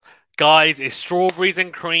Guys, it's strawberries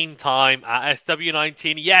and cream time at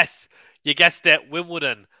SW19. Yes, you guessed it,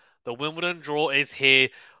 Wimbledon. The Wimbledon draw is here,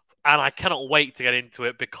 and I cannot wait to get into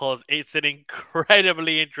it because it's an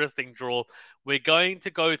incredibly interesting draw. We're going to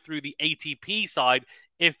go through the ATP side.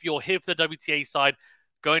 If you're here for the WTA side,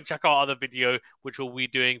 go and check out our other video, which we'll be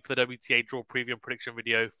doing for the WTA draw preview and prediction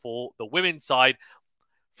video for the women's side.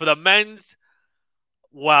 For the men's,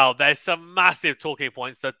 wow, there's some massive talking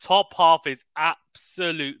points. The top half is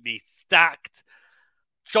absolutely stacked.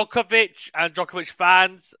 Djokovic and Djokovic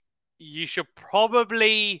fans, you should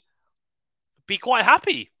probably be quite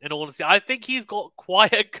happy, in all honesty. I think he's got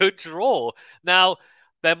quite a good draw. Now,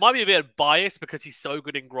 there might be a bit of bias because he's so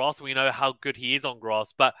good in grass, and we know how good he is on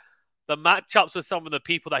grass, but the matchups with some of the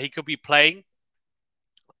people that he could be playing,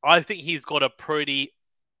 I think he's got a pretty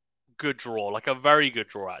good draw, like a very good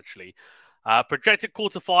draw, actually. Projected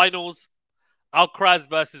quarterfinals, Alcaraz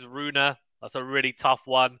versus Rune. That's a really tough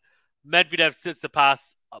one. Medvedev,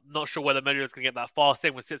 Tsitsipas. I'm not sure whether Medvedev's going to get that far.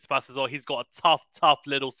 Same with Tsitsipas as well. He's got a tough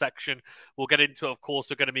little section. We'll get into it, of course.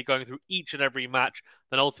 We're going to be going through each and every match.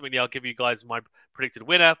 Then ultimately, I'll give you guys my predicted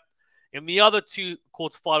winner. In the other two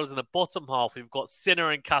quarterfinals in the bottom half, we've got Sinner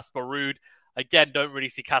and Casper Ruud. Again, don't really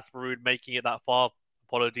see Casper Ruud making it that far.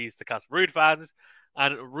 Apologies to Casper Ruud fans.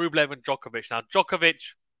 And Rublev and Djokovic. Now, Djokovic,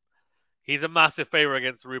 he's a massive favourite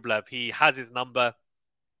against Rublev. He has his number.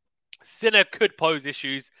 Sinner could pose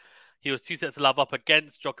issues. He was 2 sets to love up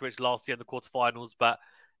against Djokovic last year in the quarterfinals, but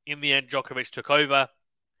in the end, Djokovic took over.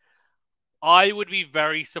 I would be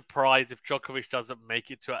very surprised if Djokovic doesn't make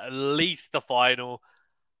it to at least the final.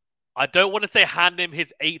 I don't want to say hand him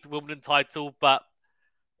his 8th Wimbledon title, but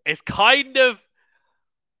it's kind of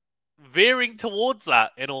veering towards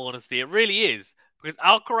that, in all honesty. It really is. Because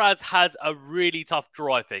Alcaraz has a really tough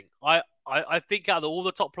draw, I think. I think out of all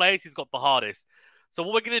the top players, he's got the hardest. So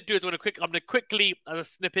what we're going to do is I'm going to quickly, as a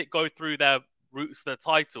snippet, go through their routes to the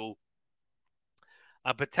title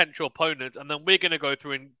and potential opponents. And then we're going to go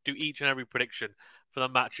through and do each and every prediction for the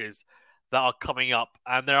matches that are coming up.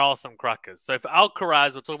 And there are some crackers. So for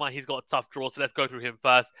Alcaraz, we're talking about he's got a tough draw. So let's go through him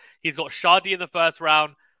first. He's got Chardy in the first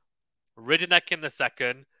round, Riddick in the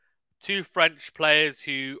second. 2 French players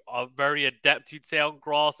who are very adept, you'd say, on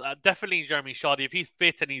grass. Definitely Jeremy Chardy. If he's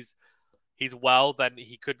fit and he's well, then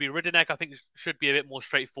he could be. Riddick, I think, should be a bit more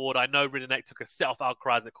straightforward. I know Riddick took a set off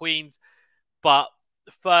Alcaraz at Queens, but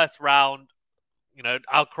first round,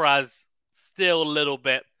 Alcaraz still a little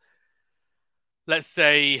bit, let's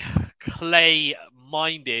say,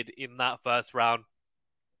 clay-minded in that first round.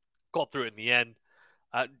 Got through it in the end.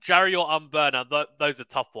 Jarry or Umber, now those are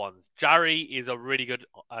tough ones. Jarry is a really good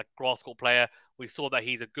grass court player. We saw that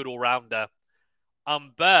he's a good all-rounder.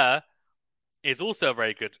 Umber is also a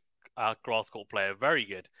very good grass court player, very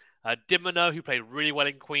good. Dimino, who played really well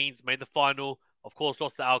in Queens, made the final. Of course,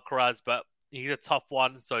 lost to Alcaraz, but he's a tough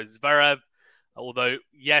one. So Zverev, although,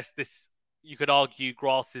 yes, this you could argue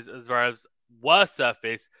grass is Zverev's worst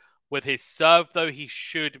surface. With his serve, though, he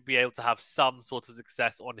should be able to have some sort of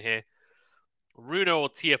success on here. Rune or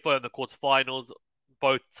TFO in the quarterfinals,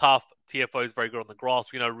 both tough. TFO is very good on the grass.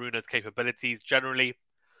 We know Rune's capabilities generally.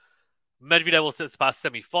 Medvedev will Tsitsipas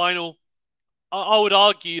semi-final. I would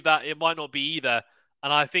argue that it might not be either,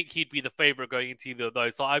 and I think he'd be the favourite going into either of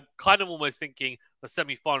those. So I'm kind of almost thinking the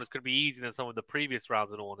semi-finals could be easier than some of the previous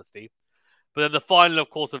rounds, in all honesty. But then the final, of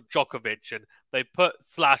course, of Djokovic, and they put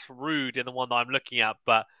 /Ruud in the one that I'm looking at,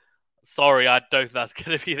 but sorry, I don't think that's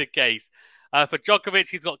going to be the case. For Djokovic,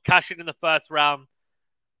 he's got Cashin in the first round,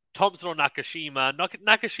 Thompson or Nakashima.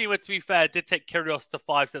 Nakashima, to be fair, did take Kyrgios to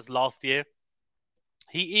 5 sets last year.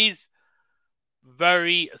 He is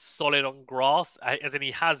very solid on grass, as in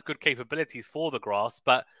he has good capabilities for the grass,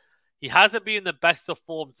 but he hasn't been in the best of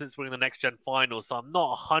form since winning the Next Gen final, so I'm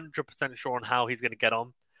not 100% sure on how he's going to get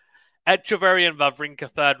on. Echeverry and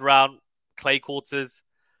Wawrinka, third round, clay quarters.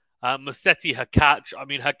 Musetti, Hurkacz. I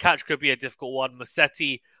mean, Hurkacz could be a difficult one.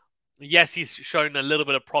 Musetti, yes, he's shown a little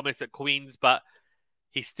bit of promise at Queens, but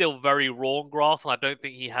he's still very raw on grass, and I don't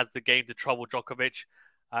think he has the game to trouble Djokovic.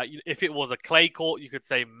 If it was a clay court, you could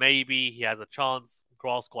say maybe he has a chance.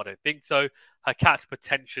 Grass court, I don't think so. Hurkacz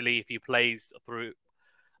potentially if he plays through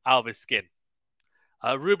out of his skin.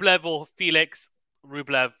 Rublev or Felix.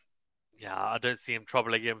 Rublev, yeah, I don't see him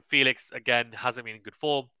troubling him. Felix, again, hasn't been in good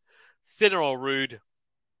form. Sinner or Ruud.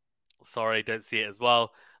 Sorry, don't see it as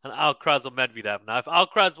well. And Alcaraz or Medvedev. Now, if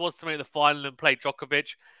Alcaraz was to make the final and play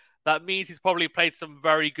Djokovic, that means he's probably played some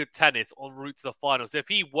very good tennis en route to the final. So if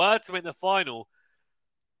he were to make the final,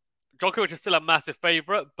 Djokovic is still a massive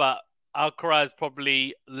favourite, but Alcaraz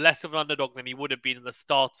probably less of an underdog than he would have been in the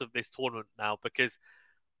start of this tournament now, because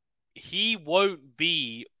he won't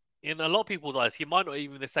be in a lot of people's eyes, he might not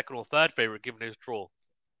even be the second or third favorite given his draw.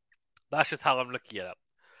 That's just how I'm looking at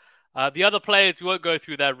it. The other players, we won't go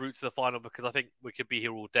through their routes to the final because I think we could be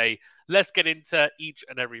here all day. Let's get into each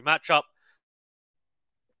and every matchup.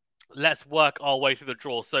 Let's work our way through the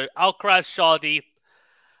draw. So Alcaraz, Shardy.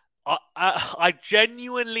 I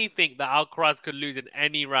genuinely think that Alcaraz could lose in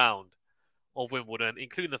any round of Wimbledon,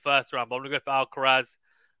 including the first round. But I'm going to go for Alcaraz.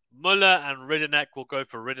 Muller and Ridenek will go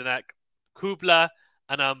for Ridenek. Kubler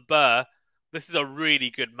and Umber. This is a really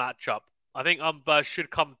good matchup. I think Umber should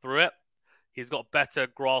come through it. He's got better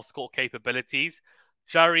grass court capabilities.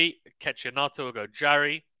 Jarry, Cecchinato will go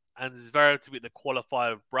Jarry. And Zverev to beat the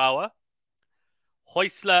qualifier of Brouwer.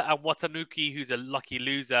 Heusler and Watanuki, who's a lucky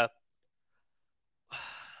loser.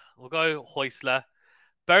 We'll go Heusler.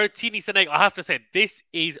 Berrettini Sonego, I have to say, this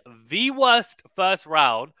is the worst first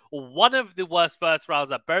round, or one of the worst first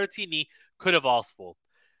rounds that Berrettini could have asked for.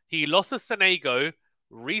 He lost to Sonego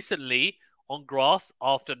recently on grass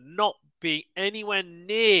after not being anywhere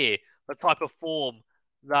near the type of form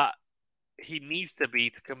that he needs to be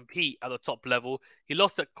to compete at the top level. He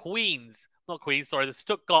lost at the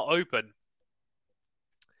Stuttgart Open.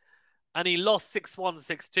 And he lost 6-1,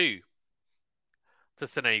 6-2 to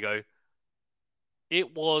Sonego.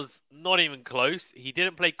 It was not even close. He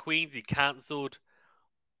didn't play Queens. He cancelled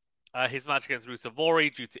his match against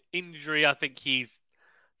Rusevori due to injury. I think he's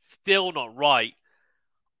still not right.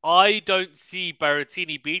 I don't see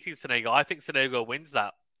Berrettini beating Sonego. I think Sonego wins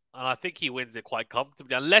that. And I think he wins it quite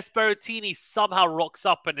comfortably. Unless Berrettini somehow rocks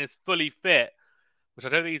up and is fully fit, which I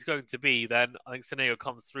don't think he's going to be, then I think Sonego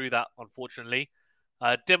comes through that, unfortunately.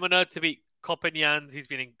 Dimona to beat Copenhagen. He's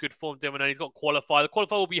been in good form, Dimona. He's got qualifier. The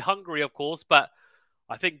qualifier will be Hungary, of course, but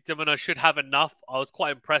I think Dimona should have enough. I was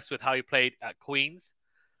quite impressed with how he played at Queens.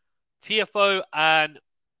 TFO and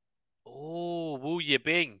Wu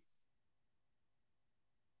Yibing.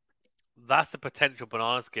 That's a potential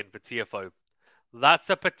banana skin for TFO. That's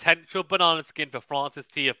a potential banana skin for Francis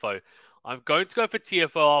TFO. I'm going to go for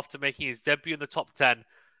TFO after making his debut in the top 10.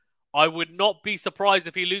 I would not be surprised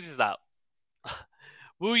if he loses that.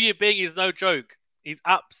 Wu Yibing is no joke. He's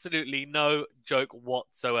absolutely no joke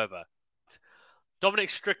whatsoever. Dominic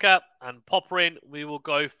Stricker and Popperin, we will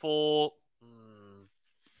go for...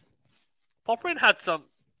 Popperin had some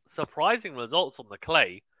surprising results on the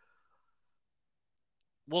clay.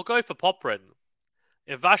 We'll go for Popperin.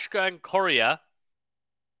 Ivashka and Korea.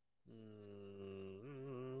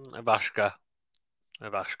 Ivashka.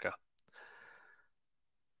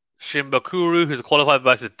 Shimbakuru, who's qualified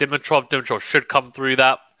versus Dimitrov. Dimitrov should come through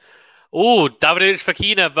that. Oh, Davidovich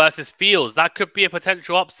Fokina versus Fields. That could be a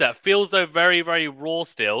potential upset. Fields, though, very, very raw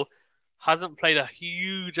still. Hasn't played a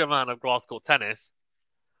huge amount of grass court tennis.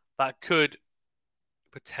 That could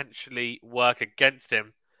potentially work against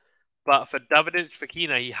him. But for Davidovich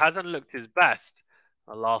Fokina, he hasn't looked his best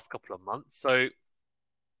the last couple of months. So,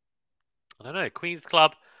 I don't know. Queen's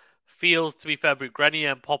Club, Fields, to be fair,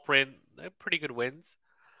 Grenier and Popperin, they're pretty good wins.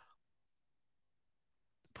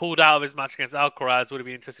 Pulled out of his match against Alcaraz. Would have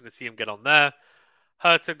been interesting to see him get on there.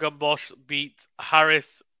 Herta Gumbosh beat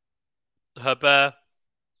Harris. Herbert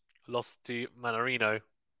lost to Manarino.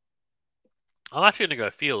 I'm actually going to go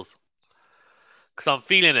Fields. Because I'm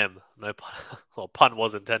feeling him. No pun. Well, pun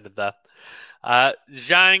was intended there.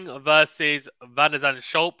 Zhang versus Van der Zandt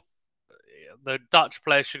Schulp. The Dutch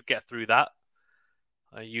player should get through that.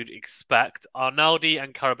 You'd expect. Arnaldi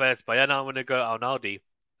and Carabas Bayana. I'm going to go Arnaldi,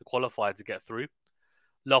 the qualifier, to get through.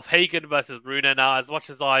 Lofhagen versus Rune. Now, as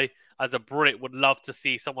much as I, as a Brit, would love to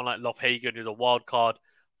see someone like Lofhagen, who's a wild card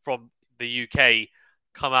from the UK,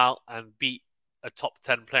 come out and beat a top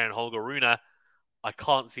 10 player in Holger Rune, I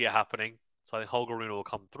can't see it happening. So I think Holger Rune will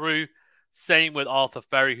come through. Same with Arthur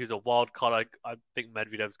Ferry, who's a wild card. I think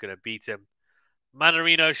Medvedev's going to beat him.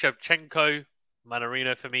 Manarino, Shevchenko.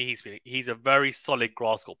 Manarino, for me, he's a very solid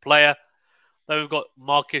grass court player. Then we've got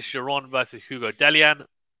Marcus Giron versus Hugo Delian.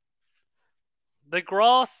 The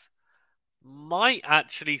grass might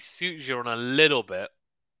actually suit Giron a little bit.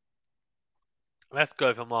 Let's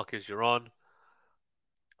go for Marcus Giron.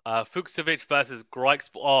 Fucsovic versus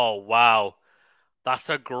Greixspor. Oh, wow. That's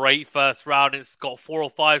a great first round. It's got 4 or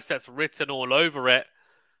 5 sets written all over it.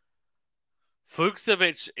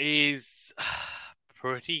 Fucsovic is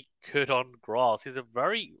pretty good on grass. He's to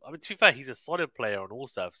be fair, he's a solid player on all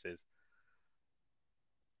surfaces.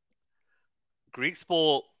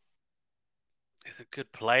 Greixspor is a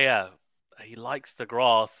good player. He likes the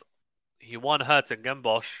grass. He won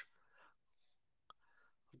Herten-Gembosch.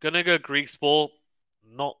 I'm going to go Greixspor.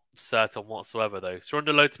 Not certain whatsoever, though.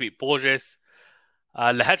 Cerundolo to beat Borges.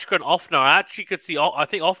 Lehechka and Offner. I actually could see... I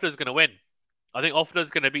think Offner's going to win. I think Offner's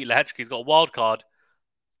going to beat Lehechka. He's got a wild card.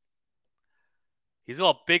 He's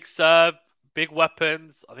got a big serve, big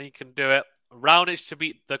weapons. I think he can do it. Raonic to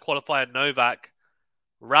beat the qualifier Novak.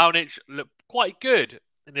 Raonic looked quite good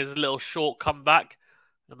in his little short comeback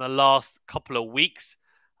in the last couple of weeks.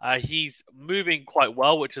 He's moving quite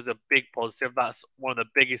well, which is a big positive. That's one of the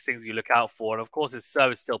biggest things you look out for. And of course, his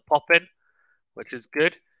serve is still popping, which is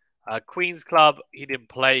good. Queen's Club, he didn't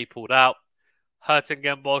play, he pulled out.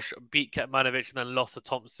 Hertengenbosch beat Ketmanovic and then lost to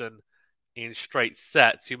Thompson in straight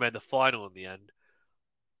sets, who made the final in the end.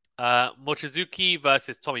 Mochizuki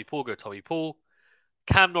versus Tommy Paul, go Tommy Paul.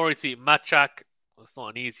 Cam Norrie to beat Machak. It's not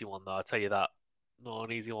an easy one, though, I'll tell you that. Not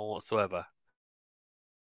an easy one whatsoever.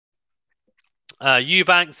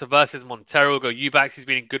 Eubanks versus Montero. We'll go Eubanks. He's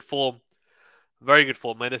been in good form. Very good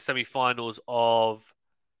form. Made the semi-finals of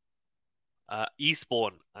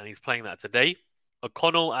Eastbourne, and he's playing that today.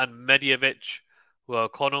 O'Connell and Medjevic. Well,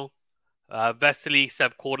 O'Connell. Vesely,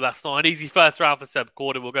 Seb Corda. That's not an easy first round for Seb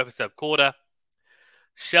Corda. We'll go for Seb Corda.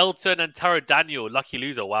 Shelton and Taro Daniel. Lucky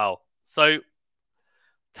loser. Wow. So,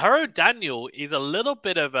 Taro Daniel is a little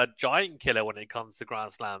bit of a giant killer when it comes to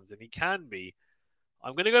Grand Slams, and he can be.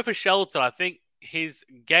 I'm going to go for Shelton. I think his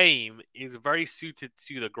game is very suited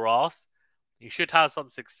to the grass. He should have some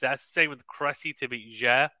success. Same with Cressy to beat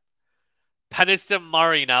Ger. Peniston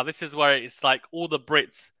Murray now. This is where it's like all the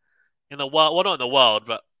Brits in the world, well, not in the world,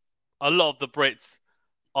 but a lot of the Brits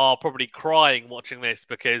are probably crying watching this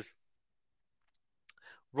because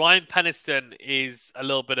Ryan Peniston is a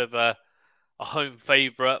little bit of a home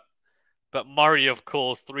favourite. But Murray, of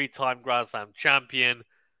course, 3-time Grand Slam champion.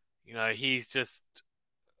 You know, he's just...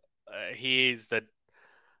 he is the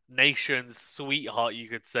nation's sweetheart, you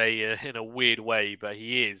could say, in a weird way, but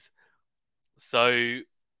he is. So,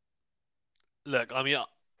 look, I mean,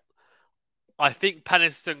 I think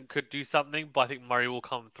Peniston could do something, but I think Murray will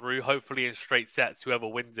come through, hopefully in straight sets, whoever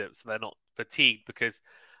wins it, so they're not fatigued, because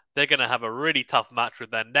they're going to have a really tough match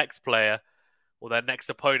with their next player or their next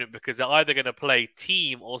opponent, because they're either going to play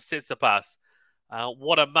Thiem or Tsitsipas.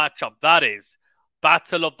 What a matchup that is.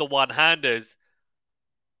 Battle of the one-handers.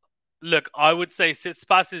 Look, I would say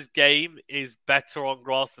Tsitsipas' game is better on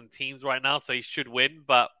grass than Thiem's right now, so he should win,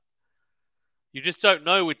 but you just don't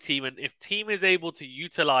know with Thiem. And if Thiem is able to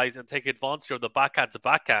utilize and take advantage of the backhand to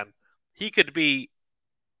backhand, he could be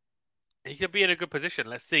in a good position.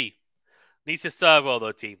 Let's see. Needs to serve well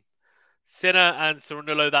though, Thiem. Sinner and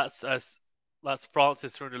Cerundolo, that's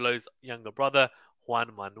Francis Cerundolo's younger brother,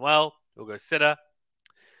 Juan Manuel. We'll go Sinner.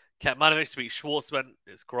 Ketmanovic to beat Schwartzman.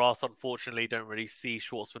 It's grass, unfortunately. Don't really see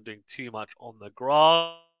Schwartzman doing too much on the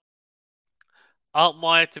grass.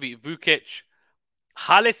 Altmaier to beat Vukic.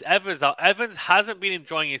 Halis Evans. Now, Evans hasn't been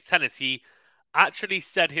enjoying his tennis. He actually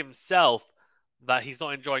said himself that he's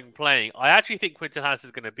not enjoying playing. I actually think Quinton Hallis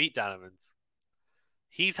is going to beat Dan Evans.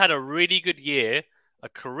 He's had a really good year, a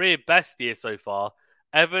career best year so far.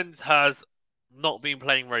 Evans has not been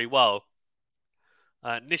playing very well.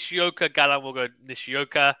 Nishioka, Galan will go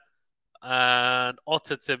Nishioka. And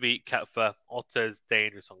Otter to beat Ketfer. Otter's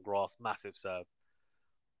dangerous on grass. Massive serve.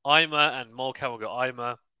 Eimer and Molkan will go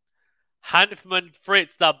Eimer. Hanfman,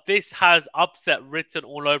 Fritz. Now, this has upset written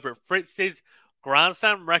all over it. Fritz's Grand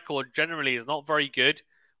Slam record generally is not very good.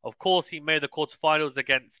 Of course, he made the quarterfinals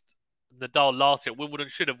against Nadal last year. Wimbledon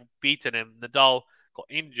should have beaten him. Nadal got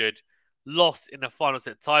injured. Lost in the final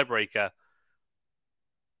set tiebreaker.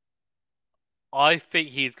 I think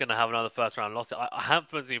he's going to have another first round loss.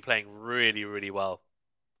 Hanfman's been playing really, really well.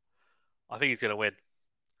 I think he's going to win.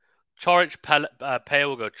 Chorich, Pale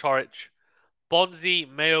will go Chorich. Bonzi,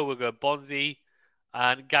 Mayo will go Bonzi.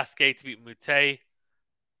 And Gasquet to beat Mute.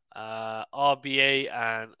 RBA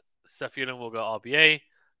and Sefulin will go RBA.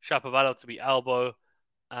 Shapovalov to beat Albo.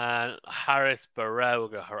 And Harris, Barrel will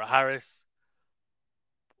go Harris.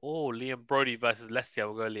 Oh, Liam Brody versus Lestia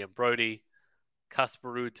will go Liam Brody.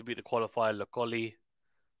 Kasparov to beat the qualifier Lokoli.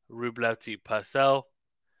 Rublev to beat Purcell.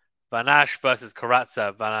 Van Asch versus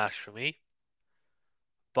Karatsev. Van Asch for me.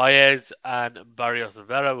 Baez and Barrios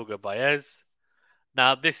Rivera will go Baez.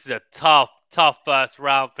 Now, this is a tough first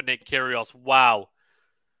round for Nick Kyrgios. Wow.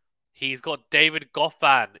 He's got David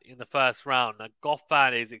Goffin in the first round. Now,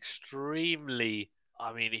 Goffin is extremely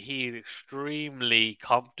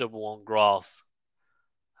comfortable on grass.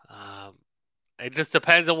 It just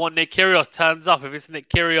depends on what Nick Kyrgios turns up. If it's Nick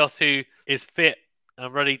Kyrgios who is fit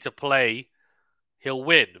and ready to play, he'll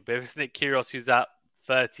win. But if it's Nick Kyrgios who's at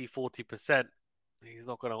 30-40%, he's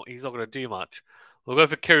not gonna do much. We'll go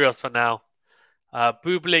for Kyrgios for now.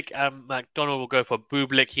 Bublik and McDonald will go for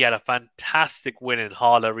Bublik. He had a fantastic win in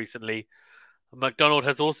Halle recently. McDonald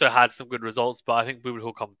has also had some good results, but I think Bublik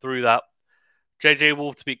will come through that. JJ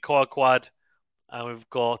Wolf to beat Koaquad. And we've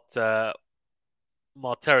got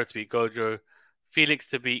Martera to beat Gojo. Felix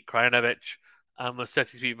to beat Krajinovic, and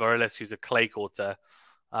Musetti to beat Varelis, who's a clay quarter.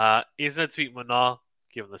 Isner to beat Monar,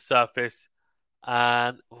 given the surface,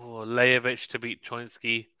 and Lajovic to beat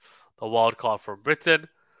Choinsky, the wild card from Britain.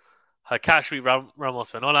 Hakash to beat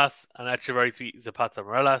Ramos Venolas, and Echeverry to beat Zapata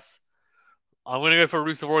Morelas. I'm going to go for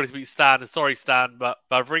Ruusuvuori to beat Stan. Sorry, Stan, but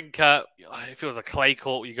Wawrinka, if it was a clay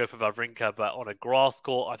court, you go for Wawrinka, but on a grass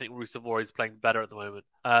court, I think Ruusuvuori is playing better at the moment.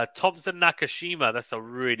 Thompson Nakashima, that's a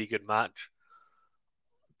really good match.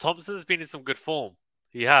 Thompson's been in some good form.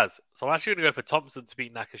 He has. So I'm actually going to go for Thompson to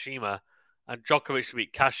beat Nakashima and Djokovic to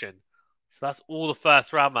beat Cashin. So that's all the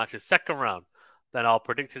first round matches. Second round. Then I'll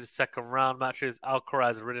predict the second round matches.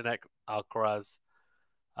 Alcaraz, Ridinek, Alcaraz.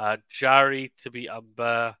 Jari to beat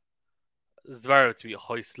Umber. Zverev to beat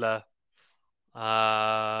Heusler.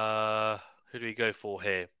 Who do we go for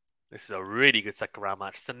here? This is a really good second round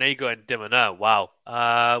match. Sonego and Dimoner. Wow.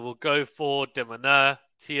 We'll go for Dimoner.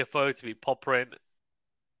 TFO to beat Poprin.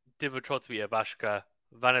 Dimitrov to beat Abashka.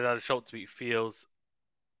 Vanadar Schultz to beat Fields.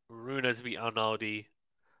 Rune to beat Arnaldi.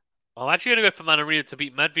 I'm actually going to go for Manarino to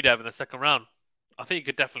beat Medvedev in the second round. I think it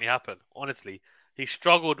could definitely happen, honestly. He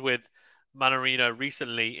struggled with Manarino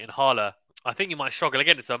recently in Halle. I think he might struggle.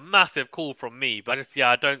 Again, it's a massive call from me, but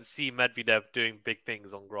I don't see Medvedev doing big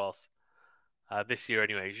things on grass this year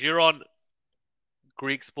anyway. Giron,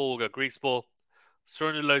 Greek Sport, we'll go Greek Sport.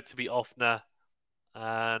 Sorundolo to beat Offner.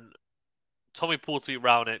 And Tommy Paul to beat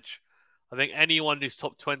Raonic. I think anyone who's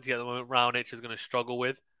top 20 at the moment, Raonic is going to struggle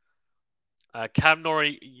with. Cam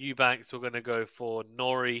Norrie, Eubanks, we're going to go for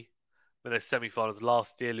Norrie in their semi-finals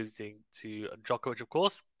last year, losing to Djokovic, of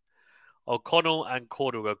course. O'Connell and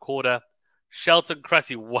Corda will go Corda. Shelton,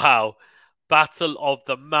 Cressy, wow. Battle of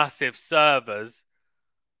the massive servers.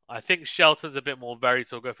 I think Shelton's a bit more varied,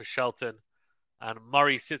 so we'll go for Shelton. And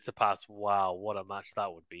Murray, Tsitsipas, wow, what a match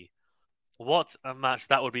that would be. What a match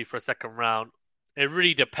that would be for a second round. It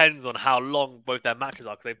really depends on how long both their matches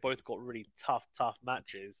are, because they've both got really tough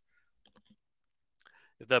matches.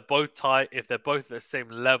 If they're both tight, if they're both at the same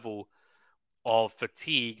level of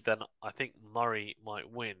fatigue, then I think Murray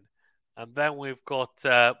might win. And then we've got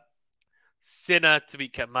Sinner to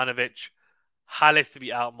beat Kecmanovic, Hallis to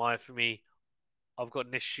beat Altmaier for me. I've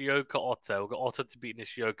got Nishioka Otter. We've got Otter to beat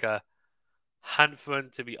Nishioka,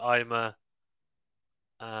 Hanfman to beat Eimer,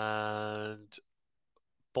 and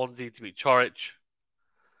Bonzi to beat Chorich,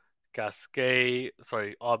 RBA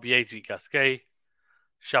to beat Gasquet,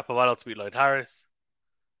 Shapovalov to beat Lloyd Harris.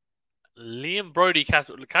 Liam Brody,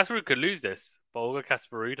 Kasparov could lose this, but we'll go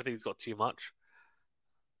Kasparov. I think he's got too much.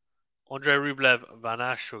 Andrei Rublev, Van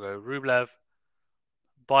Ash, we'll go Rublev.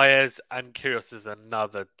 Baez and Kyrgios is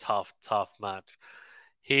another tough match.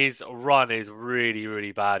 His run is really,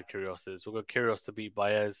 really bad, Kyrgios's. We'll go Kyrgios to beat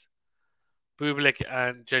Baez. Bublik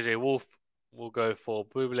and JJ Wolf, we'll go for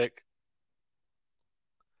Bublik.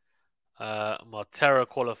 Martera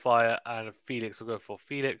qualifier and Felix will go for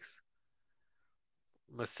Felix.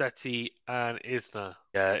 Musetti and Isner.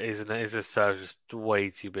 Yeah, Isner serve just way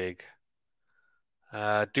too big.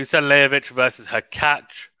 Dusan Lajovic versus Hakac.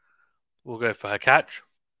 We'll go for Hakac.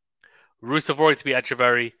 Ruusuvuori to beat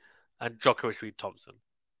Echeverry and Djokovic to beat Thompson.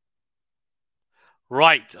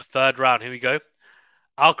 Right, third round. Here we go.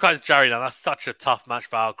 Alcaraz Jari. Now that's such a tough match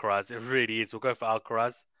for Alcaraz. It really is. We'll go for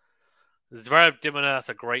Alcaraz. Zverev Dimoner. That's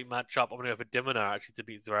a great matchup. I'm going to go for Dimoner actually to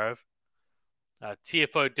beat Zverev.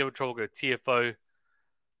 TFO Dimitrov will go TFO.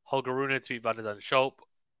 Holger Rune to beat Van der Schulp.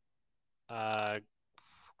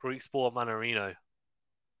 Greek Sport Manarino.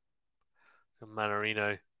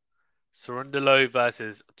 Cerundolo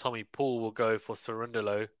versus Tommy Paul will go for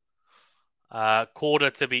Cerundolo.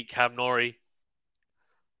 Corda to beat Cam Norrie.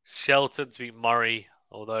 Shelton to beat Murray,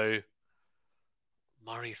 although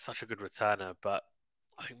Murray's such a good returner, but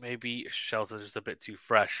I think maybe Shelton's just a bit too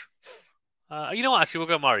fresh. You know what? Actually,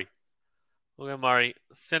 we'll go Murray.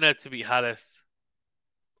 Sinner to beat Hallis.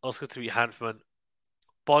 Oscar to beat Hanfman.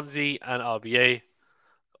 Bonzi and RBA.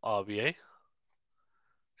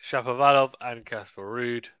 Shapovalov and Casper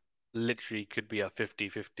Ruud. Literally could be a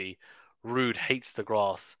 50-50. Ruud hates the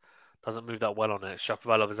grass. Doesn't move that well on it.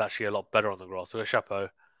 Shapovalov is actually a lot better on the grass. So go Chapo.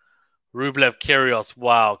 Rublev, Kyrgios.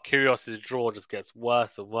 Wow, Kyrgios' draw just gets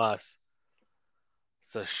worse and worse.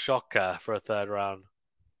 It's a shocker for a third round.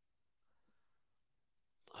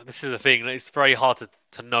 This is the thing. It's very hard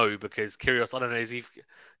to know because Kyrgios, I don't know, is he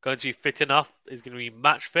going to be fit enough? Is going to be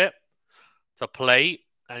match fit to play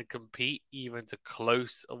and compete even to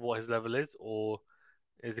close of what his level is? Or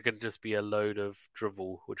is it going to just be a load of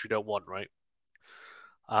drivel, which we don't want, right?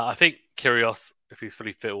 I think Kyrgios, if he's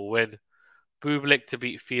fully fit, will win. Bublik to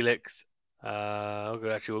beat Felix. We'll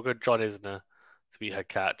go John Isner to beat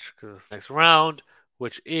Hakac. Because next round,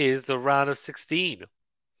 which is the round of 16.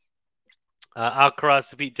 Alcaraz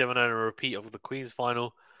to beat Demon in a repeat of the Queen's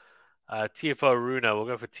final. TFO Rune. We'll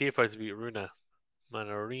go for TFO to beat Rune.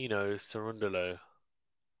 Manarino Cerundolo.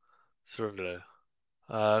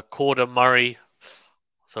 Corda Murray.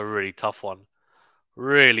 It's a really tough one.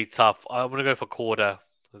 Really tough. I'm going to go for Corda.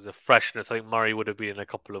 There's a freshness. I think Murray would have been in a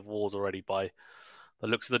couple of wars already by the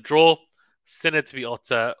looks of the draw. Sinner to beat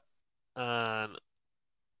Otter. And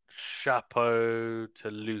Chapeau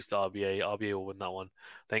to lose to RBA. RBA will win that one.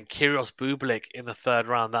 Then Kyrgios Bublik in the third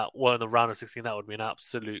round. That one in the round of 16. That would be an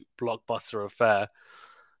absolute blockbuster affair. It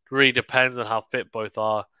really depends on how fit both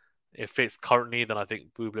are. If it's currently, then I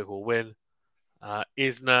think Bublik will win.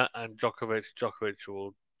 Isner and Djokovic. Djokovic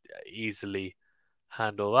will easily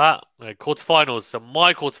handle that. Quarterfinals. So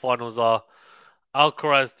my quarterfinals are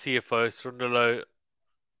Alcaraz, TFO, Cerundolo,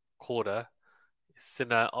 Korda,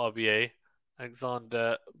 Sinner, RBA,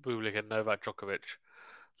 Alexander Bublik, and Novak Djokovic.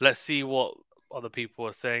 Let's see what other people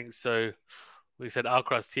are saying. So we said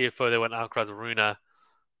Alcaraz, TFO. They went Alcaraz, Rune,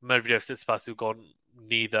 Medvedev, Tsitsipas, who've gone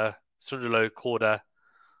neither. Cerundolo, Korda,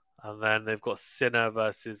 and then they've got Sinner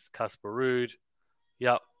versus Casper Ruud.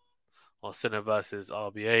 Yep. Or Sinner versus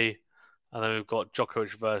RBA. And then we've got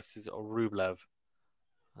Djokovic versus Rublev.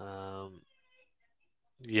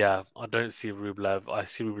 Yeah, I don't see Rublev. I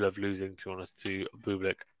see Rublev losing, to be honest, to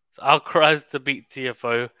Bublik. So Alcaraz to beat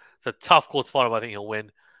TFO. It's a tough quarterfinal, but I think he'll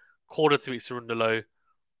win. Korda to beat Cerundolo.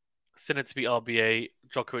 Sinner to beat RBA.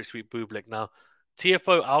 Djokovic to beat Bublik. Now,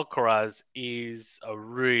 TFO Alcaraz is a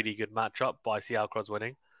really good matchup, but I see Alcaraz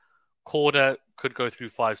winning. Korda could go through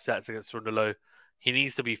 5 sets against Cerundolo. He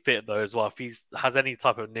needs to be fit, though, as well. If he has any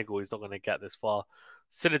type of niggle, he's not going to get this far.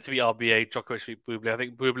 Sinner to beat RBA, Djokovic to beat Bublik. I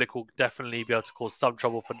think Bublik will definitely be able to cause some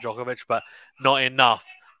trouble for Djokovic, but not enough.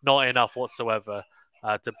 Not enough whatsoever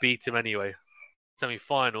to beat him anyway.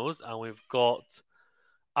 Semi-finals, and we've got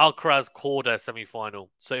Alcaraz Korda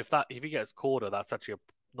semi-final. So if he gets Korda, that's actually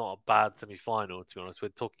not a bad semi-final, to be honest. We're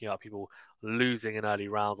talking about people losing in early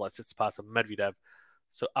rounds like Tsitsipas and Medvedev.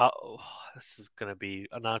 So this is going to be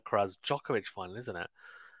an Alcaraz Djokovic final, isn't it?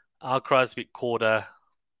 Alcaraz beat Korda.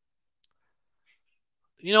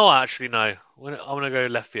 You know what? Actually, no. I'm going to go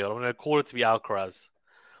left field. I'm going to go Korda to beat Alcaraz.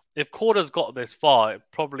 If Korda's got this far, it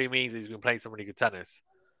probably means he's been playing some really good tennis.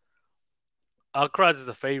 Alcaraz is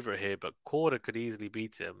a favourite here, but Korda could easily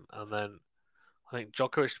beat him. And then I think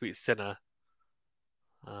Djokovic to beat Sinner.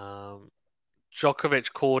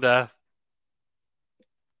 Djokovic, Korda.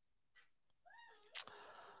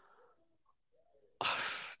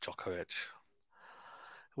 Djokovic.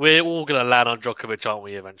 We're all going to land on Djokovic, aren't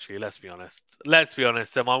we, eventually? Let's be honest.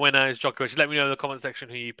 So my winner is Djokovic. Let me know in the comment section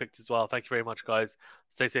who you picked as well. Thank you very much, guys.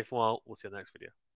 Stay safe and well. We'll see you in the next video.